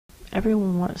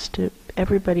everyone wants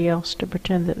everybody else to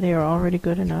pretend that they are already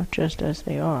good enough just as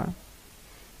they are.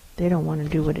 They don't want to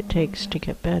do what it takes to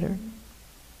get better.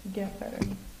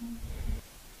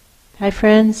 Hi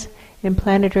friends, in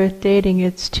Planet Earth Dating,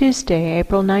 it's Tuesday,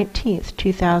 April 19th,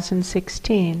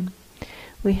 2016.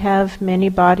 We have many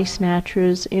body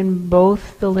snatchers in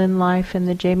both the Lynn life and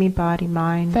the Jamie body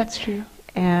mind. That's true.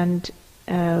 And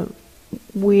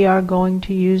we are going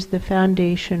to use the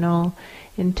foundational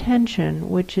intention,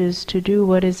 which is to do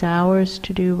what is ours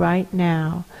to do right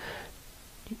now,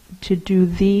 to do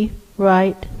the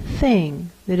right thing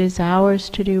that is ours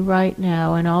to do right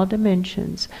now in all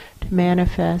dimensions to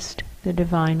manifest the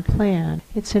divine plan.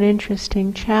 It's an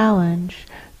interesting challenge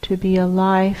to be a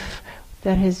life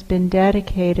that has been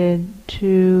dedicated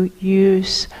to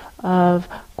use of,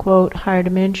 quote, higher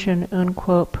dimension,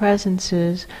 unquote,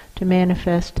 presences to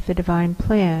manifest the divine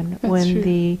plan. That's when true.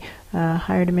 The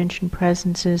higher dimension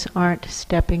presences aren't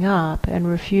stepping up and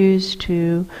refuse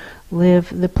to live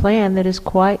the plan that is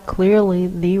quite clearly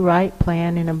the right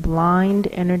plan in a blind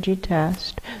energy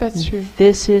test. That's true.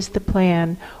 This is the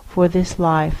plan for this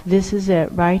life. This is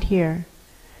it right here.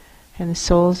 And the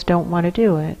souls don't want to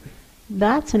do it.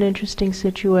 That's an interesting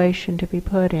situation to be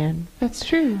put in. That's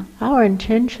true. Our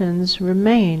intentions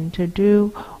remain to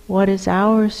do what is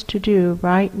ours to do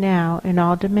right now in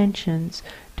all dimensions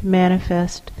to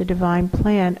manifest the divine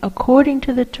plan according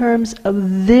to the terms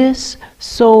of this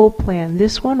soul plan.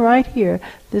 This one right here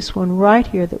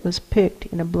that was picked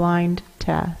in a blind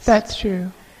test. That's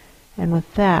true. And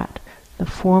with that, the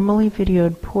formally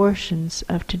videoed portions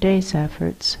of today's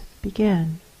efforts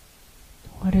begin.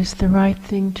 What is the right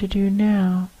thing to do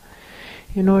now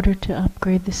in order to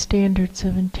upgrade the standards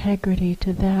of integrity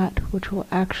to that which will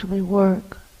actually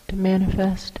work to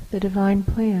manifest the divine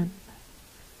plan?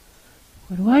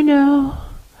 What do I know?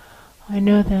 I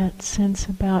know that since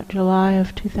about July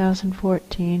of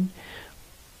 2014,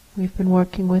 we've been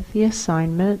working with the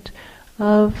assignment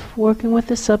of working with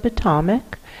the subatomic,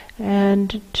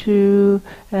 and to,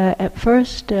 at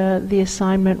first, the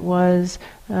assignment was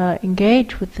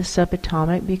engage with the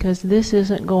subatomic, because this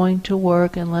isn't going to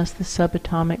work unless the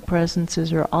subatomic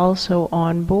presences are also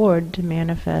on board to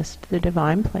manifest the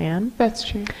divine plan. That's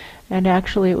true. And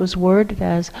actually it was worded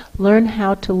as, learn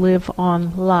how to live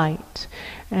on light.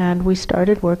 And we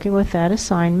started working with that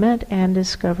assignment and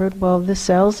discovered, well, the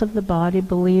cells of the body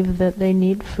believe that they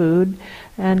need food,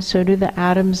 and so do the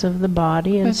atoms of the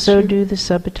body, and That's so true. do the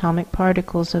subatomic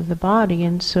particles of the body.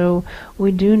 And so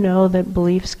we do know that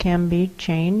beliefs can be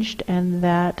changed, and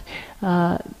that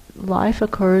life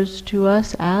occurs to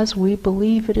us as we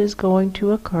believe it is going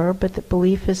to occur, but that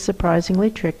belief is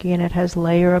surprisingly tricky, and it has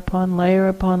layer upon layer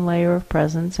upon layer of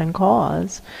presence and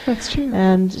cause. That's true.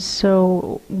 And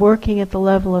so working at the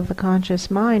level of the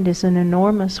conscious mind is an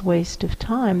enormous waste of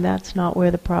time. That's not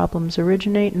where the problems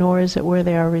originate, nor is it where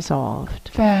they are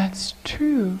resolved. That's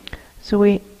true. So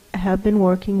we have been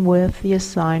working with the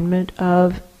assignment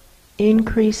of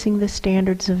increasing the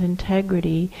standards of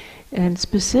integrity, and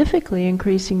specifically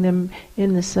increasing them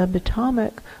in the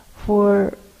subatomic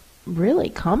for really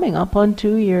coming up on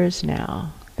 2 years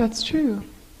now. That's true.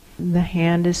 The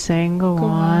hand is saying go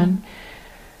on.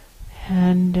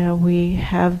 And we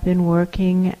have been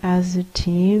working as a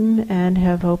team and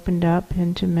have opened up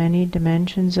into many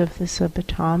dimensions of the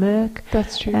subatomic.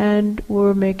 That's true. And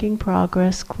we're making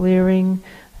progress clearing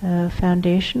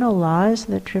foundational lies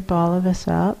that trip all of us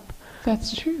up.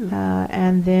 That's true.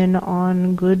 And then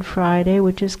on Good Friday,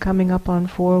 which is coming up on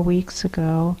 4 weeks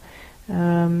ago,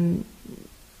 I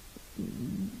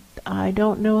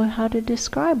don't know how to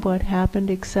describe what happened,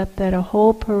 except that a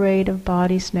whole parade of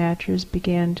body snatchers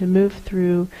began to move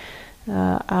through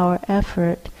our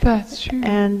effort. That's true.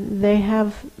 And they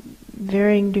have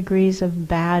varying degrees of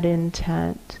bad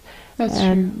intent. That's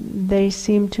and true. They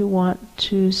seem to want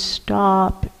to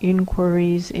stop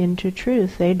inquiries into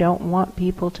truth. They don't want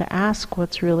people to ask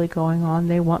what's really going on.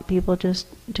 They want people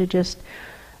to just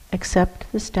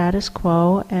accept the status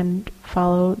quo and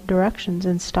follow directions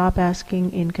and stop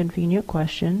asking inconvenient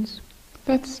questions.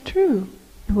 That's true.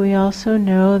 We also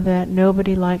know that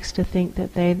nobody likes to think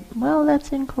that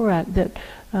that's incorrect, that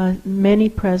many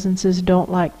presences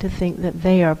don't like to think that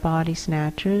they are body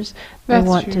snatchers. They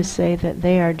want to say that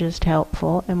they are just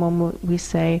helpful. And when we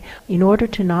say, in order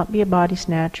to not be a body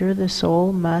snatcher, the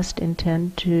soul must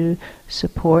intend to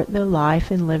support the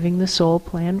life in living the soul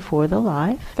plan for the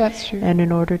life. That's true. And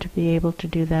in order to be able to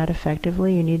do that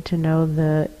effectively, you need to know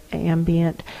the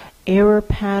ambient error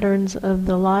patterns of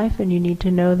the life, and you need to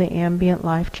know the ambient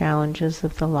life challenges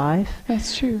of the life.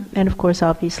 That's true. And of course,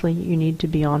 obviously, you need to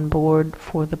be on board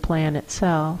for the plan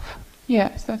itself.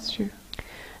 Yes, that's true.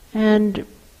 And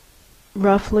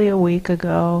roughly a week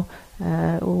ago,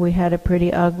 we had a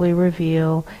pretty ugly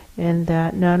reveal in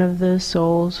that none of the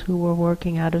souls who were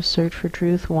working out of Search for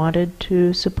Truth wanted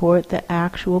to support the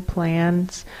actual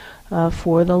plans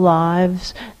for the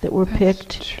lives that were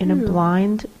picked in a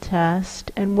blind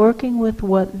test, and working with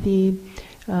what the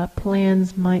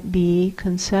plans might be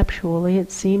conceptually.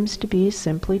 It seems to be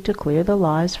simply to clear the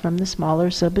lives from the smaller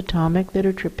subatomic that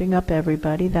are tripping up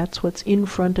everybody. That's what's in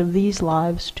front of these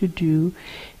lives to do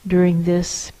during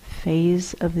this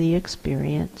phase of the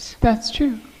experience. That's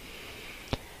true.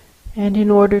 And in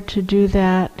order to do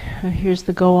that, here's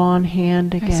the go on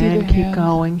hand again, keep hand.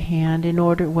 Going hand. In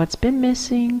order, what's been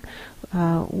missing,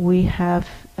 we have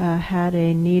had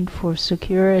a need for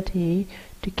security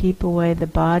to keep away the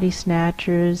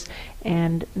body-snatchers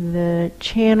and the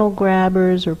channel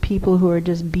grabbers, or people who are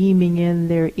just beaming in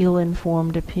their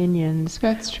ill-informed opinions.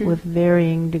 That's true. With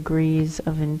varying degrees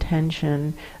of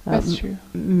intention. That's true.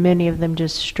 Many of them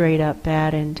just straight up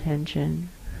bad intention.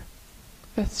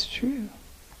 That's true.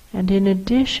 And in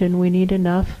addition, we need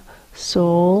enough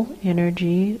soul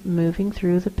energy moving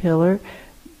through the pillar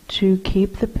to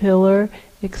keep the pillar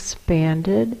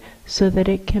expanded so that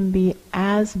it can be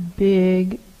as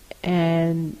big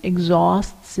an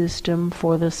exhaust system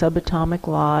for the subatomic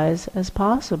lies as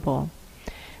possible.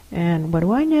 And what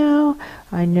do I know?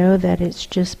 I know that it's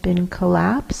just been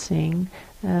collapsing.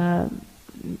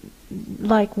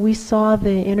 Like we saw the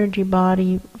energy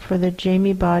body for the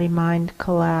Jamie body mind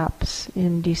collapse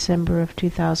in December of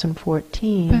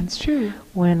 2014. That's true.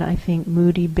 When I think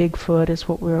Moody Bigfoot is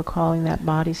what we were calling that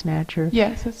body snatcher.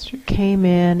 Yes, that's true. Came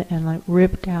in and like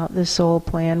ripped out the soul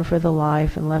plan for the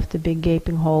life and left a big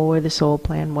gaping hole where the soul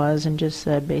plan was, and just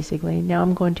said basically, now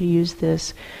I'm going to use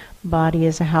this body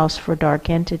as a house for dark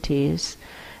entities.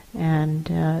 And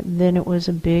then it was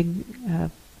a big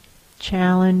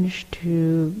challenge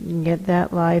to get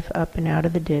that life up and out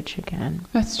of the ditch again.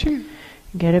 That's true.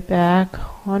 Get it back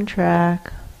on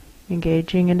track,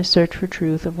 engaging in a search for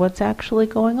truth of what's actually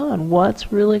going on.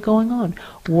 What's really going on?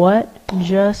 What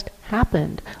just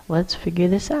happened? Let's figure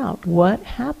this out. What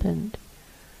happened?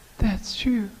 That's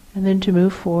true. And then to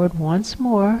move forward once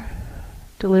more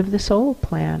to live the soul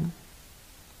plan.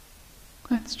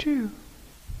 That's true.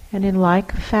 And in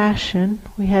like fashion,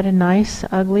 we had a nice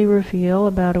ugly reveal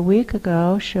about a week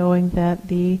ago showing that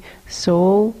the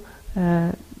soul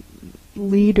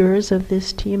leaders of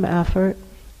this team effort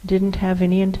didn't have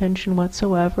any intention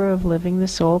whatsoever of living the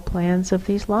soul plans of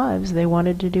these lives. They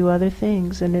wanted to do other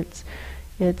things, and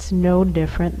it's no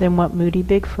different than what Moody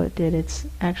Bigfoot did. It's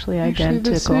actually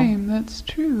identical. The same. That's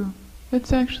true.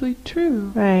 That's actually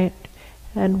true. Right.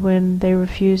 And when they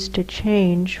refuse to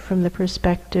change from the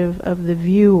perspective of the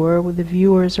viewer, the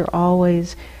viewers are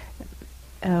always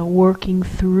working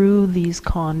through these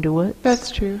conduits.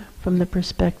 That's true. From the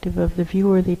perspective of the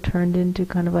viewer, they turned into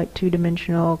kind of like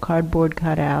two-dimensional cardboard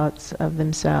cutouts of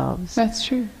themselves. That's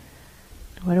true.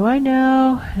 What do I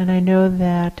know? And I know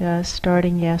that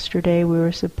starting yesterday we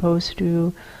were supposed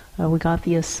to, we got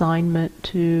the assignment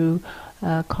to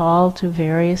call to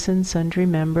various and sundry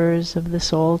members of the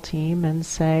soul team and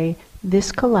say,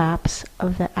 this collapse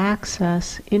of the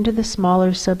access into the smaller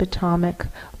subatomic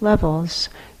levels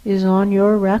is on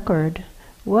your record.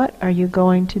 What are you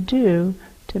going to do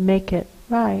to make it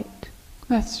right?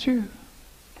 That's true.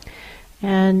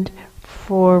 And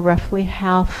for roughly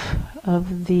half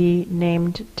of the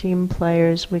named team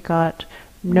players, we got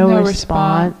no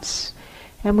response.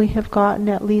 And we have gotten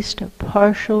at least a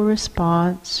partial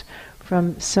response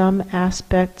from some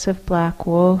aspects of Black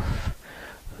Wolf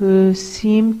who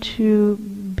seem to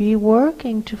be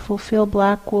working to fulfill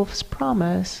Black Wolf's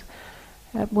promise.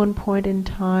 At one point in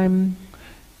time,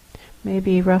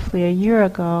 maybe roughly a year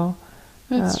ago,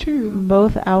 that's true.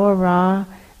 Both our Ra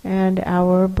and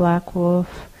our Black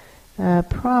Wolf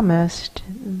promised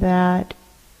that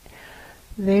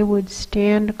they would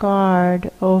stand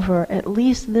guard over at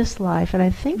least this life, and I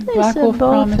think they Black said Wolf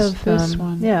both of them. This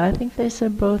one. Yeah, I think they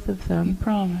said both of them. He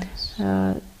promised.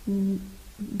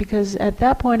 Because at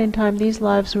that point in time, these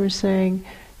lives were saying,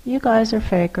 "You guys are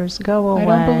fakers. Go away.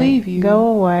 I don't believe you. Go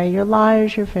away. You're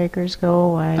liars. You're fakers. Go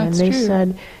away." That's and they true.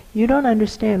 said, "You don't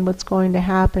understand what's going to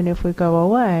happen if we go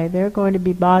away. There are going to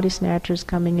be body snatchers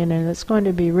coming in, and it's going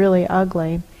to be really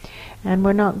ugly. And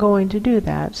we're not going to do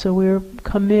that. So we're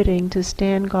committing to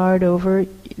stand guard over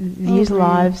these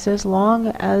lives as long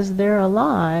as they're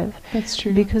alive." That's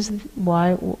true. Because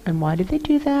why did they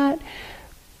do that?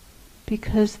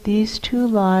 Because these two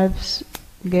lives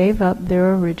gave up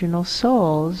their original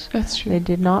souls. That's true. They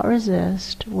did not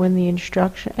resist when the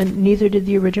instruction, and neither did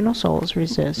the original souls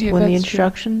resist. Yeah, when the that's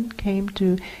instruction came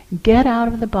to get out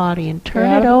of the body and turn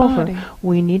out it of the over, body.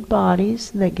 we need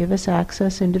bodies that give us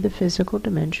access into the physical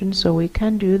dimension so we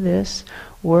can do this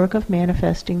work of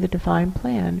manifesting the divine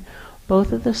plan.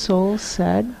 Both of the souls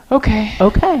said, Okay.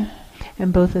 okay.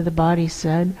 And both of the bodies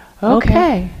said,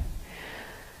 okay.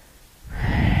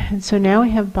 And so now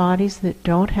we have bodies that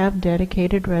don't have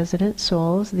dedicated resident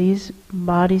souls. These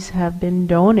bodies have been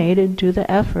donated to the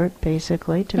effort,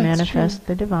 basically, to That's manifest true.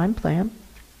 the divine plan.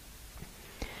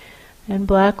 And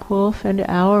Black Wolf and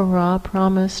Our Ra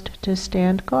promised to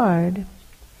stand guard.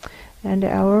 And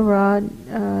Our Ra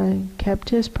kept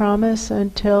his promise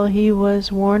until he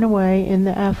was worn away in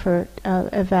the effort,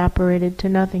 evaporated to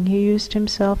nothing. He used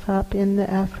himself up in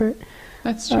the effort,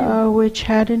 That's true. which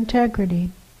had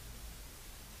integrity.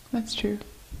 That's true.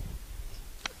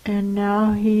 And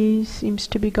now he seems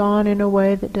to be gone in a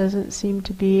way that doesn't seem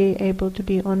to be able to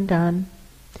be undone.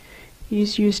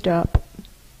 He's used up.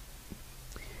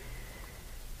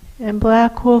 And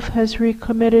Black Wolf has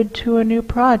recommitted to a new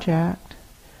project.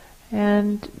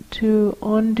 And to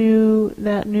undo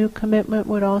that new commitment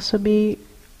would also be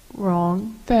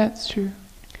wrong. That's true.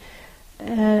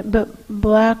 But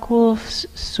Black Wolf's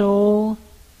soul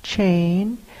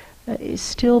chain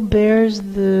still bears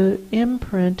the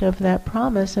imprint of that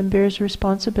promise and bears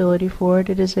responsibility for it.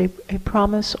 It is a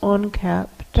promise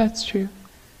unkept. That's true.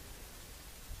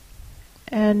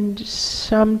 And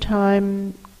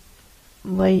sometime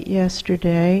late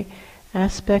yesterday,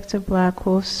 aspects of Black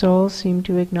Wolf's soul seem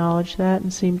to acknowledge that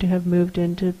and seem to have moved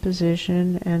into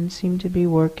position and seem to be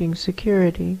working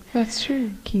security. That's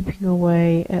true. Keeping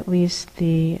away at least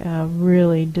the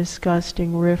really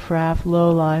disgusting riffraff,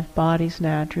 low-life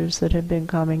body-snatchers that have been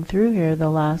coming through here the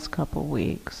last couple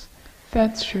weeks.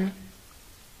 That's true.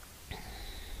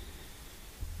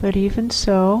 But even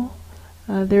so,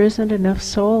 there isn't enough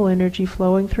soul energy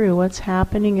flowing through. What's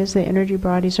happening is the energy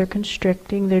bodies are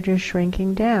constricting, they're just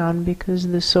shrinking down because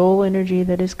the soul energy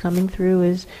that is coming through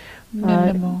is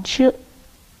Minimal.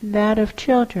 that of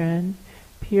children,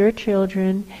 pure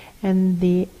children, and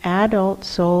the adult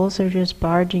souls are just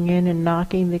barging in and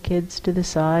knocking the kids to the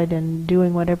side and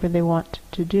doing whatever they want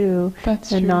to do.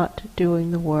 That's and true. not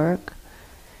doing the work.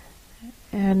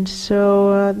 And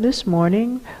so this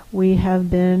morning we have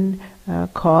been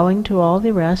calling to all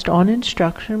the rest on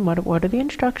instruction. What are the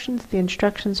instructions? The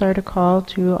instructions are to call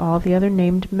to all the other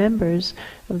named members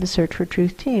of the Search for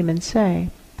Truth team and say,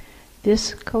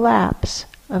 this collapse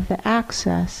of the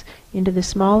access into the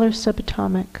smaller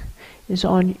subatomic is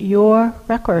on your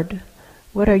record.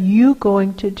 What are you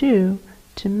going to do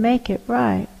to make it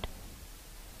right?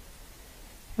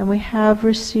 And we have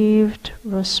received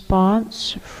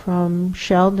response from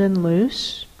Sheldon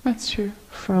Luce, That's true.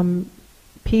 from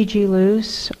P.G.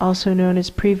 Luce, also known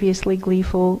as previously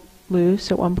Gleeful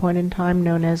Luce, at one point in time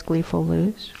known as Gleeful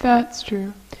Luce. That's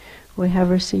true. We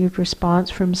have received response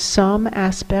from some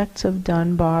aspects of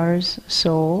Dunbar's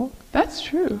soul. That's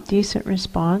true. Decent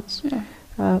response.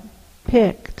 Yeah.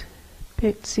 Picked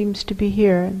seems to be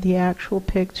here, the actual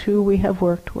Picked who we have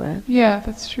worked with. Yeah,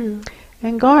 that's true.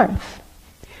 And Garth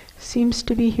seems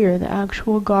to be here, the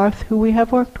actual Garth who we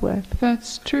have worked with.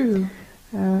 That's true.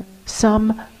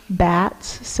 Some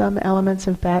bats, some elements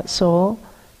of bat soul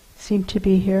seem to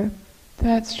be here.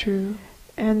 That's true.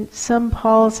 And some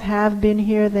Pauls have been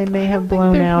here, they may have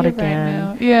blown out again.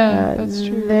 Right now. Yeah, that's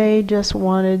true. They just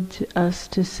wanted us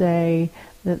to say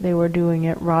that they were doing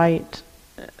it right,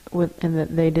 and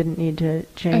that they didn't need to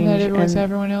change. And that it was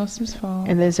everyone else's fault.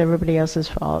 And it's everybody else's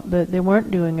fault. But they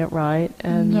weren't doing it right.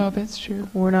 And no, that's true.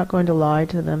 we're not going to lie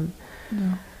to them.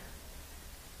 No.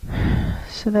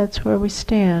 So that's where we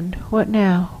stand. What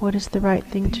now? What is the right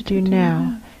thing to do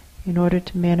now in order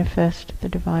to manifest the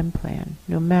divine plan,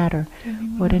 no matter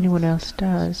what anyone else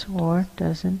does or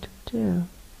doesn't do?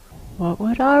 What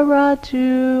would our Ra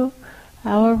do?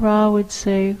 Our Ra would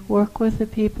say, work with the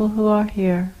people who are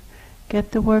here.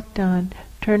 Get the work done.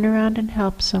 Turn around and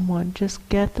help someone. Just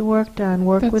get the work done.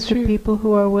 Work That's with true. the people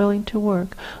who are willing to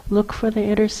work. Look for the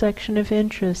intersection of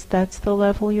interest. That's the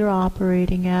level you're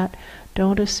operating at.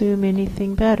 Don't assume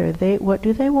anything better. What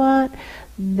do they want?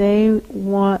 They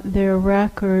want their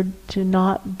record to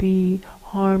not be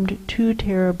harmed too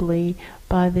terribly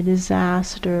by the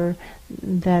disaster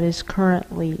that is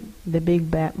currently the big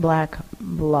black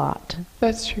blot.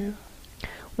 That's true.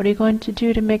 What are you going to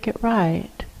do to make it right?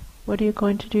 What are you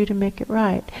going to do to make it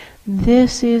right?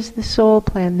 This is the soul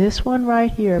plan. This one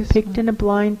right here, picked in a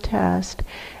blind test.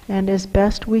 And as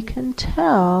best we can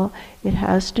tell, it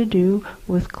has to do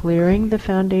with clearing the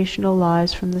foundational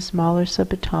lies from the smaller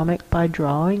subatomic by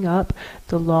drawing up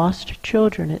the lost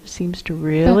children. It seems to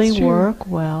really work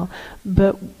well,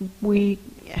 but we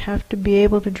have to be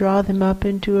able to draw them up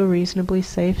into a reasonably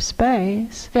safe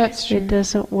space. That's true. It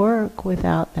doesn't work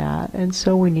without that, and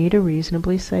so we need a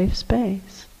reasonably safe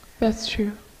space. That's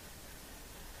true.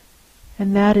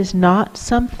 And that is not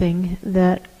something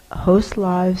that host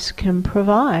lives can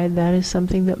provide. That is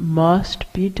something that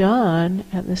must be done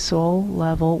at the soul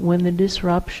level when the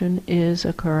disruption is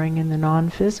occurring in the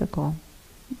non-physical.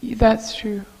 That's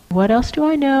true. What else do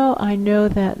I know? I know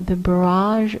that the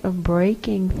barrage of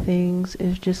breaking things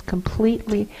is just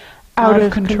completely out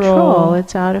of control.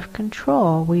 It's out of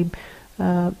control. We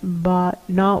bought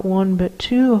not one but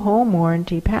 2 home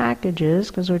warranty packages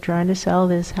because we're trying to sell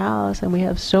this house, and we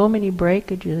have so many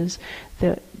breakages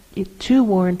that 2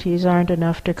 warranties aren't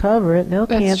enough to cover it. They'll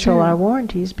cancel our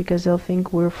warranties because they'll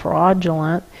think we're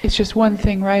fraudulent. It's just one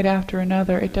thing right after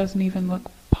another. It doesn't even look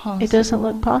possible. It doesn't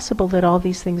look possible that all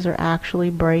these things are actually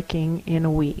breaking in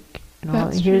a week.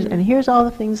 Here's all the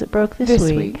things that broke this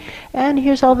week. And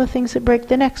here's all the things that break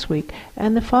the next week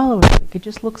and the following week. It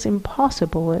just looks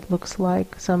impossible. It looks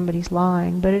like somebody's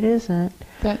lying, but it isn't.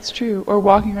 That's true. Or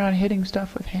walking around hitting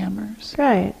stuff with hammers.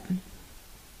 Right.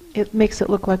 It makes it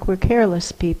look like we're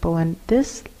careless people, and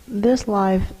this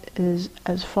life is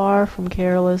as far from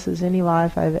careless as any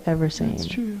life I've ever seen. That's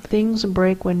true. Things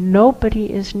break when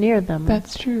nobody is near them.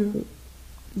 That's true.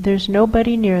 There's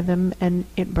nobody near them, and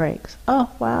it breaks. Oh,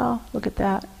 wow, look at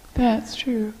that. That's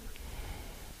true.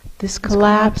 This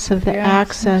collapse of the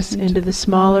access into the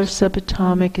smaller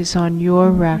subatomic is on your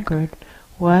record.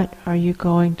 What are you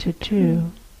going to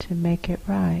do to make it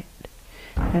right?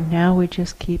 And now we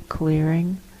just keep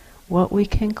clearing what we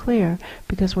can clear,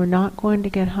 because we're not going to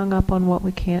get hung up on what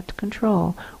we can't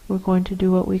control. We're going to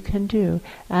do what we can do.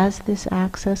 As this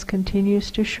access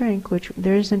continues to shrink, which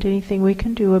there isn't anything we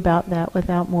can do about that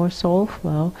without more soul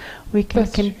flow, we can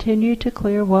continue to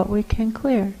clear what we can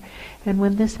clear. And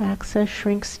when this access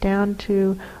shrinks down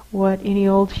to what any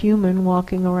old human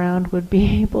walking around would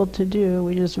be able to do,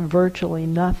 which is virtually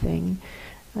nothing,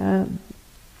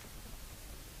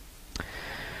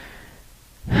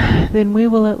 then we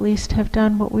will at least have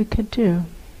done what we could do.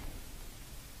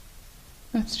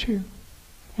 That's true.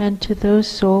 And to those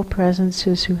soul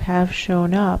presences who have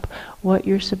shown up, what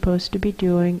you're supposed to be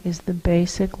doing is the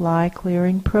basic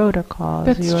lie-clearing protocols.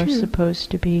 That's You're true.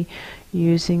 supposed to be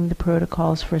using the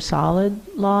protocols for solid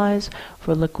lies,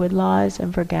 for liquid lies,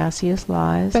 and for gaseous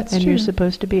lies. That's and true. You're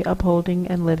supposed to be upholding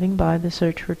and living by the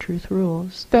search for truth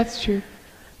rules. That's true.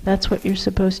 That's what you're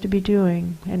supposed to be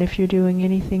doing. And if you're doing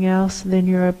anything else, then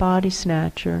you're a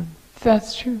body-snatcher.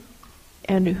 That's true.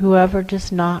 And whoever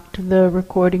just knocked the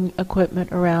recording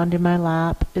equipment around in my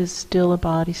lap is still a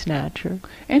body-snatcher.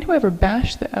 And whoever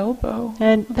bashed the elbow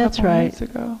And that's couple right. minutes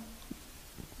ago.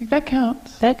 Like, that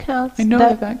counts. That counts. I know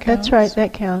that counts. That's right,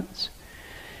 that counts.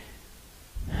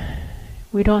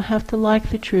 We don't have to like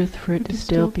the truth for it to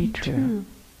still be true.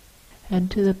 And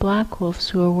to the black wolves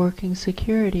who are working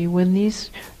security, when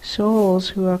these souls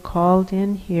who are called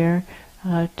in here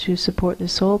to support the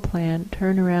soul plan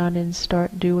turn around and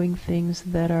start doing things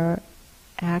that are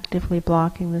actively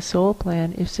blocking the soul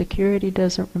plan, if security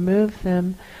doesn't remove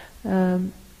them,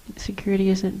 security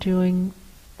isn't doing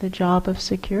the job of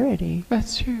security.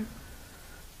 That's true.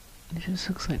 It just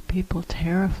looks like people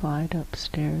terrified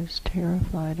upstairs,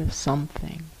 terrified of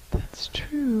something. That's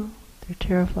true. They're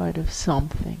terrified of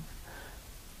something.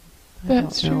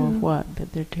 That's I don't know true. of what,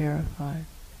 but they're terrified.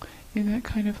 In that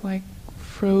kind of like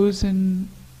frozen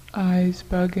eyes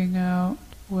bugging out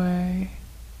way.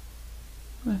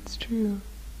 That's true.